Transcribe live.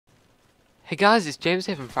Hey guys, it's James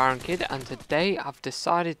here from FireAndKid, and today I've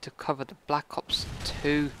decided to cover the Black Ops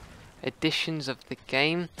 2 editions of the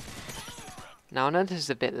game. Now I know this is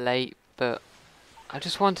a bit late, but I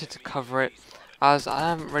just wanted to cover it as I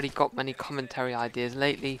haven't really got many commentary ideas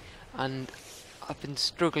lately and I've been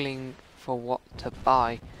struggling for what to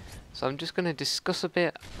buy. So I'm just going to discuss a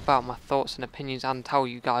bit about my thoughts and opinions and tell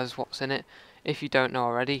you guys what's in it if you don't know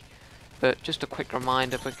already. But just a quick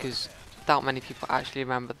reminder, because not many people actually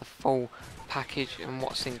remember the full package and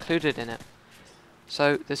what's included in it.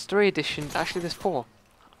 So there's 3 editions, actually there's 4.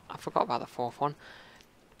 I forgot about the 4th one.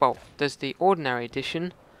 Well, there's the ordinary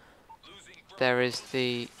edition, there is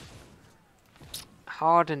the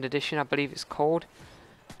hardened edition, I believe it's called,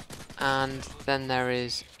 and then there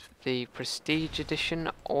is the prestige edition,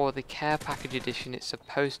 or the care package edition it's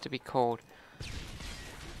supposed to be called.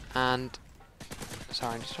 And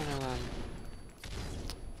sorry, I'm just trying to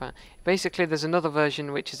basically there's another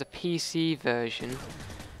version which is a PC version,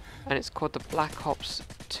 and it's called the Black Ops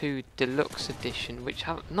 2 Deluxe Edition, which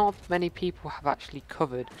not many people have actually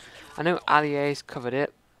covered. I know Ali's covered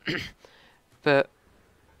it, but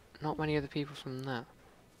not many other people from that.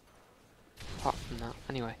 Apart from that,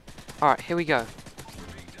 anyway. Alright, here we go.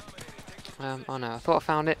 Oh no, I thought I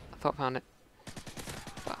found it, but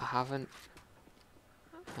I haven't.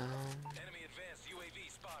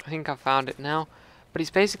 I think I found it now. But it's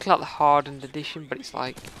basically like the hardened edition, but it's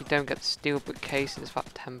like you don't get the steelbook case and it's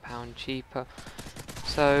about £10 cheaper.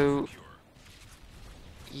 So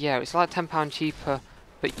yeah, it's like £10 cheaper,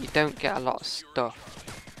 but you don't get a lot of stuff.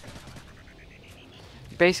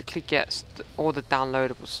 You basically get all the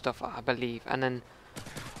downloadable stuff, I believe, and then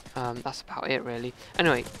that's about it really.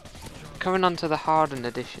 Anyway, coming on to the hardened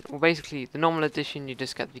edition. Well, basically the normal edition you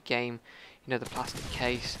just get the game, you know, the plastic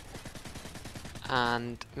case,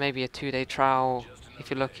 and maybe a 2-day trial if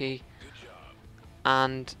you're lucky,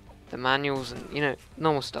 and the manuals and, you know,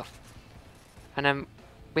 normal stuff. And then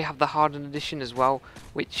we have the hardened edition as well,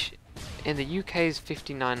 which in the UK is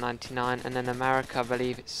 $59.99, and in America I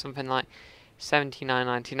believe it's something like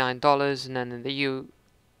 $79.99, and then in the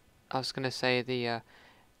I was going to say the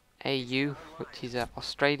AU, which is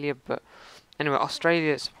Australia, but anyway,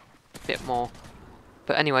 Australia is a bit more.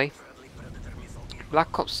 But anyway,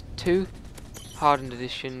 Black Ops 2 hardened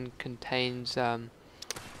edition contains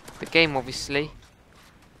the game, obviously,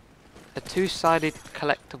 a 2-sided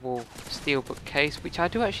collectible steelbook case, which I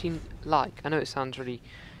do actually like. I know it sounds really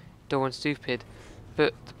dull and stupid,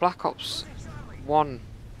 but the Black Ops 1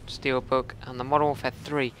 steelbook and the Modern Warfare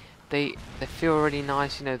 3, they feel really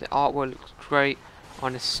nice. You know, the artwork looks great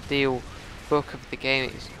on a steel book of the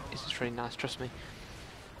game. It's just really nice, trust me.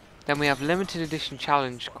 Then we have limited edition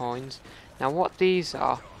challenge coins. Now what these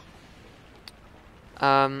are,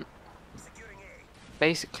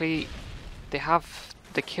 basically they have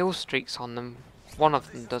the kill streaks on them. One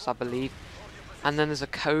of them does, I believe, and then there's a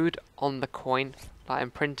code on the coin, like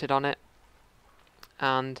imprinted on it,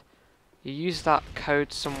 and you use that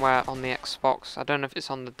code somewhere on the Xbox. I don't know if it's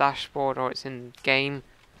on the dashboard or it's in game,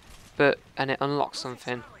 and it unlocks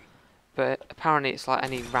something, but apparently it's like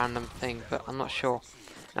any random thing, but I'm not sure.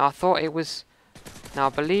 Now I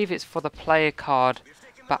believe it's for the player card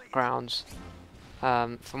backgrounds,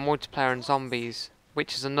 for multiplayer and zombies,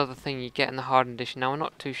 which is another thing you get in the hardened edition. Now I'm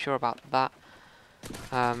not too sure about that.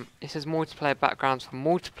 It says multiplayer backgrounds for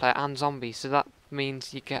multiplayer and zombies, so that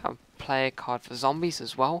means you get a player card for zombies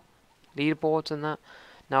as well, leaderboards and that.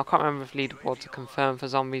 Now I can't remember if leaderboards are confirmed for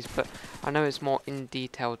zombies, but I know it's more in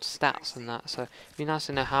detailed stats than that, so it'd be nice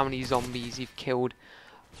to know how many zombies you've killed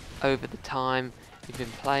over the time you've been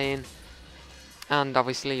playing, and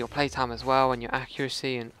obviously your playtime as well, and your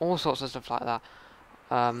accuracy and all sorts of stuff like that.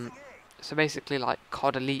 So basically like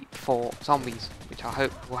COD Elite for zombies, which I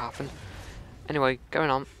hope will happen. Anyway,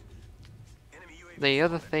 going on. The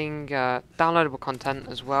other thing, downloadable content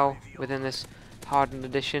as well within this hardened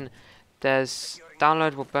edition. There's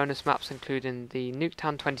downloadable bonus maps, including the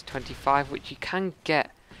Nuketown 2025, which you can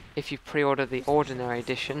get if you pre-order the ordinary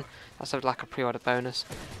edition. That's like a pre-order bonus,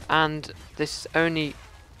 and this is only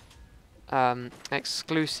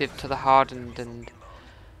exclusive to the hardened and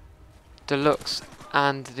deluxe,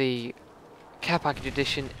 and the care package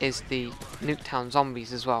edition is the Nuketown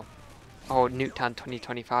zombies as well, or Nuketown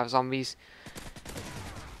 2025 zombies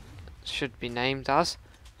should be named as.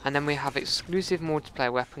 And then we have exclusive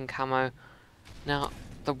multiplayer weapon camo. Now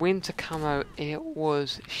the winter camo, it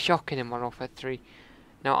was shocking in Modern Warfare 3.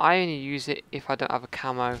 Now I only use it if I don't have a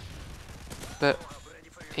camo, but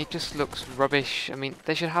it just looks rubbish. I mean,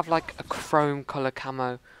 they should have like a chrome colour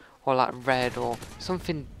camo, or like red, or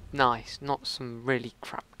something nice, not some really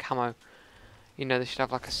crap camo. You know, they should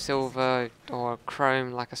have like a silver or a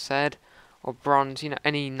chrome, like I said, or bronze, you know,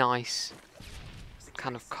 any nice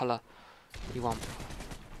kind of colour you want.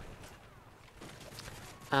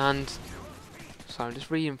 And sorry, I'm just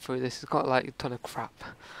reading through this. It's got like a ton of crap.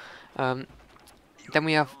 Then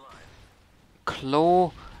we have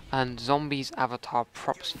Claw and Zombies avatar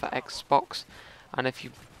props for Xbox, and if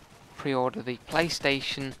you pre-order the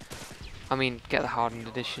PlayStation, get the hardened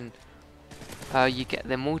edition, you get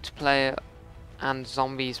the multiplayer and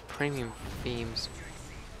Zombies premium themes,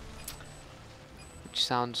 which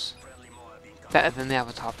sounds better than the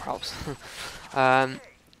avatar props,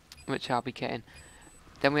 which I'll be getting.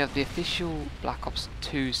 Then we have the official Black Ops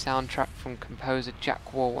 2 soundtrack from composer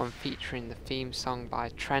Jack Wall and featuring the theme song by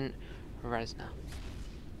Trent Reznor.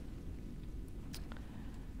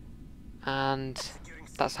 And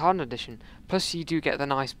that's the hardened edition. Plus you do get the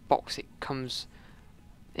nice box it comes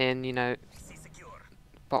in, you know,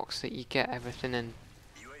 box that you get everything in,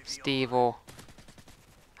 Steve or,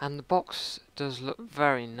 and the box does look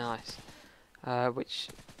very nice, which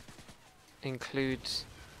includes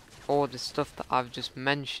all the stuff that I've just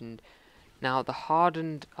mentioned. Now the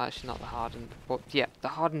hardened, actually not the hardened, but yeah, the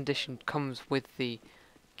hardened edition comes with the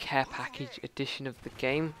care package edition of the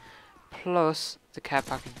game, plus the care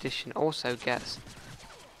package edition also gets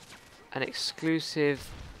an exclusive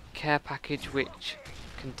care package which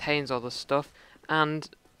contains all the stuff and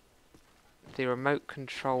the remote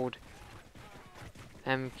controlled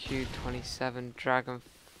MQ-27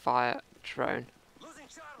 Dragonfire drone,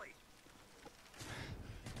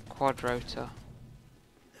 quad rotor.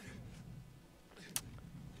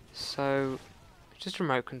 So just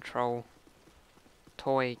remote control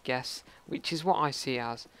toy, guess, which is what I see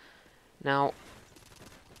as. Now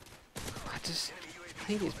I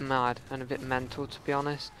think it's mad and a bit mental, to be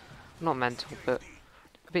honest. Not mental, but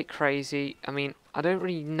a bit crazy. I don't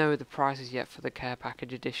really know the prices yet for the care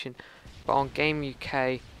package edition, but on Game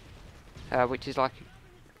UK, which is like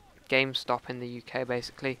GameStop in the UK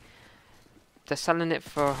basically, they're selling it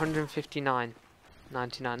for $159.99.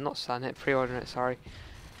 Not selling it, pre-ordering it, sorry.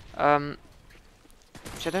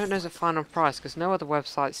 Which I don't know is a final price because no other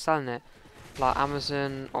website's selling it, like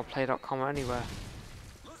Amazon or Play.com or anywhere.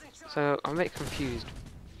 So I'm a bit confused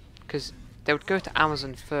because they would go to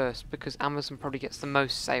Amazon first because Amazon probably gets the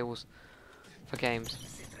most sales for games.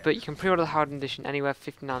 But you can pre-order the hardened edition anywhere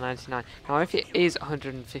 $59.99. Now if it is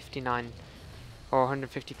 $159 or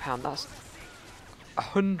 £150, that's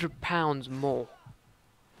 £100 more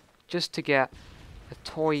just to get a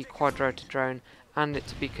toy quadrotor drone and it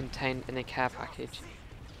to be contained in a care package.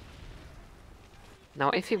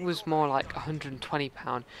 Now if it was more like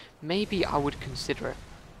 £120, maybe I would consider it.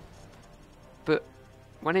 But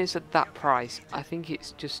when it's at that price, I think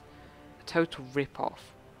it's just a total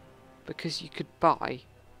rip-off. Because you could buy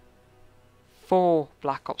 4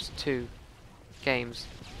 Black Ops 2 games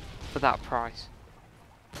for that price.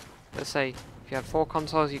 Let's say if you had 4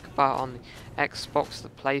 consoles, you could buy it on the Xbox, the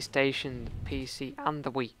PlayStation, the PC and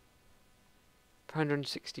the Wii for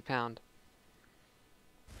 £160.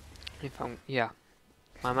 Yeah,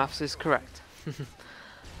 my maths is correct.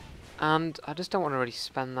 And I just don't want to really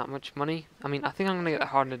spend that much money. I think I'm going to get the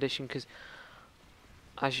hardened edition because,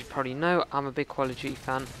 as you probably know, I'm a big Call of Duty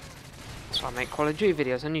fan. That's why I make Call of Duty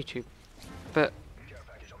videos on YouTube. But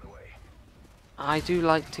I do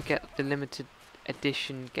like to get the limited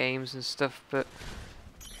edition games and stuff, but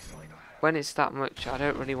when it's that much, I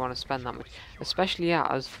don't really want to spend that much. Especially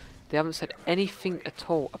as they haven't said anything at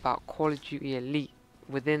all about Call of Duty Elite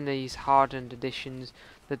within these hardened editions,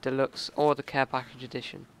 the deluxe or the care package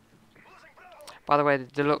edition. By the way, the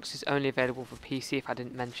deluxe is only available for PC, if I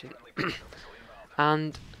didn't mention.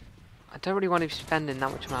 And I don't really want to be spending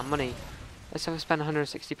that much amount of money. Let's say I spend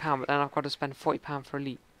 £160, but then I've got to spend £40 for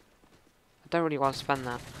Elite. I don't really want to spend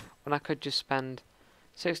that when I could just spend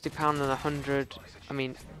 £60 and 100.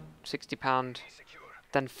 £60,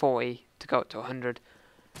 then 40 to go up to 100.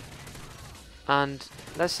 And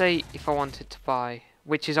let's say if I wanted to buy,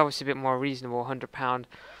 which is obviously a bit more reasonable, £100,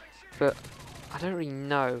 but I don't really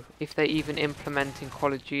know if they're even implementing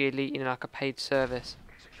Call of Duty Elite in like a paid service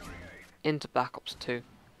into Black Ops 2.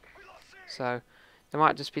 So they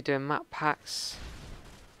might just be doing map packs,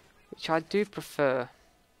 which I do prefer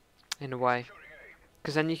in a way,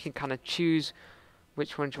 because then you can kind of choose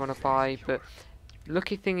which ones you want to buy. But the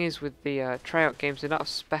lucky thing is with the Treyarch games, they're not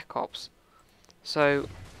Spec Ops, so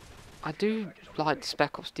I do like the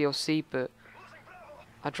Spec Ops DLC, but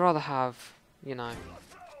I'd rather have, you know,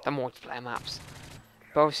 the multiplayer maps.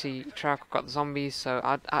 But obviously Treyarch have got the zombies, so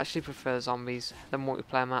I'd actually prefer the zombies than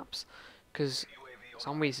multiplayer maps, because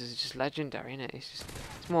zombies is just legendary, isn't it? It's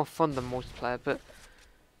more fun than multiplayer, but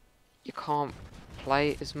you can't play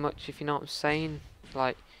it as much, if you know what I'm saying.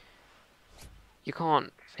 Like, you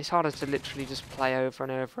can't. It's harder to literally just play over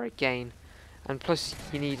and over again, and plus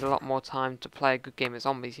you need a lot more time to play a good game of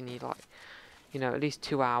zombies. You need like, you know, at least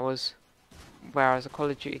 2 hours, whereas a Call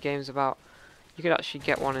of Duty game is about, you could actually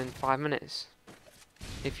get one in 5 minutes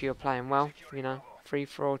if you're playing well. You know, free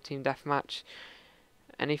for all, team deathmatch,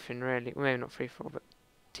 anything really. Well, maybe not free for all, but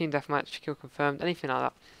team deathmatch, kill confirmed, anything like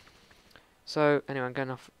that. So anyway, I'm going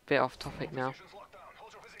off a bit off topic now.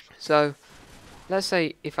 So let's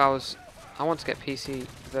say if I want to get PC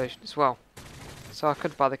version as well. So I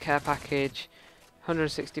could buy the care package,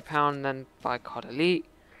 £160, and then buy COD Elite.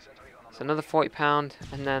 It's another £40,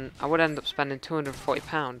 and then I would end up spending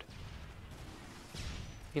 £240.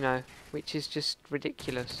 You know, which is just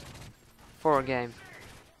ridiculous for a game,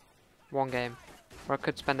 one game. Or I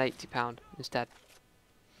could spend £80 instead.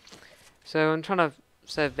 So I'm trying to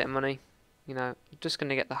save a bit of money. You know, I'm just going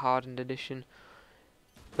to get the hardened edition,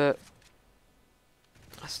 but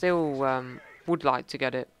I still would like to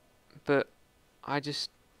get it, but I just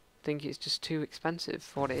think it's just too expensive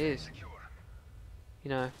for what it is. You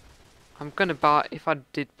know, I'm gonna buy, if I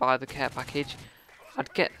did buy the care package,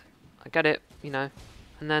 I'd get it, you know,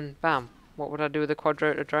 and then bam, what would I do with the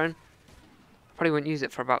quadrotor drone? Probably wouldn't use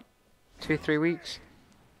it for about 2-3 weeks,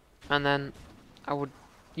 and then I would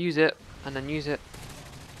use it, and then use it,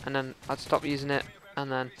 and then I'd stop using it,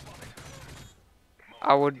 and then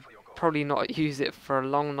I would probably not use it for a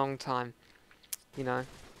long time. You know,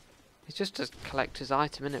 it's just a collector's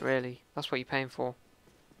item, isn't it, really? That's what you're paying for.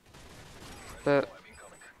 But,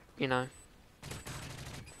 you know,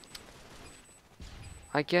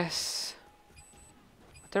 I guess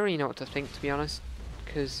I don't really know what to think, to be honest,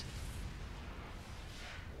 because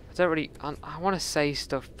I don't really, I want to say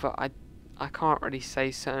stuff, but I can't really say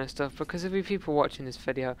certain stuff, because there'll be people watching this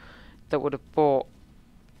video that would have bought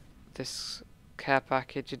this care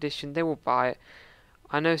package edition. They will buy it.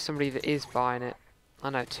 I know somebody that is buying it. I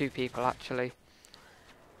know 2 people actually,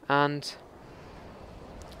 and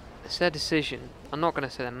it's their decision. I'm not going to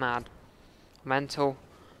say they're mad, mental,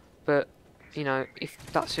 but you know, if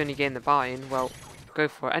that's the only game they're buying, well, go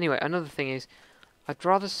for it. Anyway, another thing is, I'd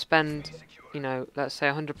rather spend, you know, let's say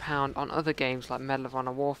 £100 on other games like Medal of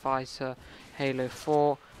Honor Warfighter, Halo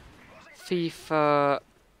 4, FIFA,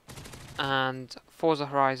 and Forza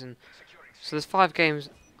Horizon. So there's 5 games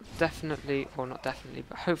definitely, or not definitely,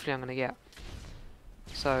 but hopefully I'm going to get.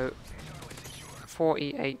 So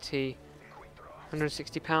 40, 80,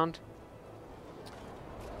 £160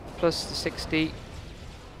 plus the 60,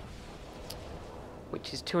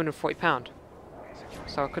 which is £240.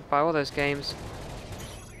 So I could buy all those games,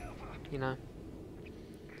 you know.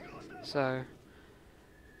 So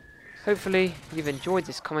hopefully you've enjoyed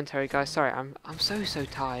this commentary, guys. Sorry, I'm so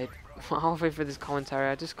tired. Halfway through this commentary,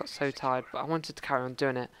 I just got so tired, but I wanted to carry on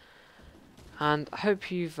doing it. And I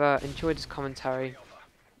hope you've enjoyed this commentary.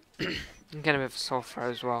 I'm getting a bit of a sore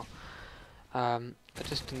throat as well. I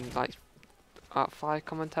just did like 5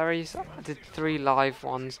 commentaries. I did 3 live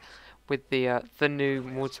ones with the new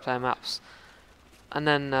multiplayer maps, and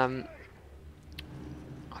then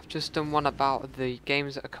I've just done one about the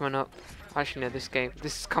games that are coming up. Actually, no,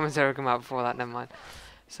 this commentary will come out before that. Never mind.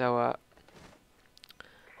 So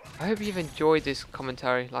I hope you've enjoyed this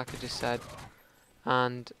commentary, like I just said,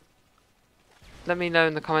 and let me know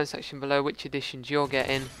in the comment section below which editions you're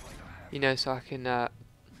getting, you know, so I can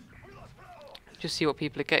just see what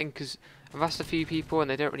people are getting, because I've asked a few people and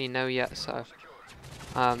they don't really know yet. So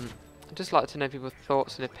I'd just like to know people's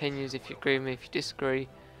thoughts and opinions, if you agree with me, if you disagree,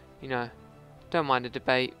 you know, don't mind a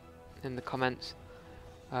debate in the comments.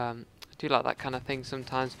 I do like that kind of thing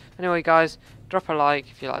sometimes. Anyway guys, drop a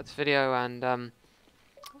like if you like this video, and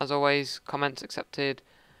as always, comments accepted,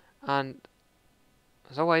 and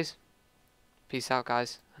as always, peace out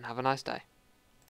guys, and have a nice day.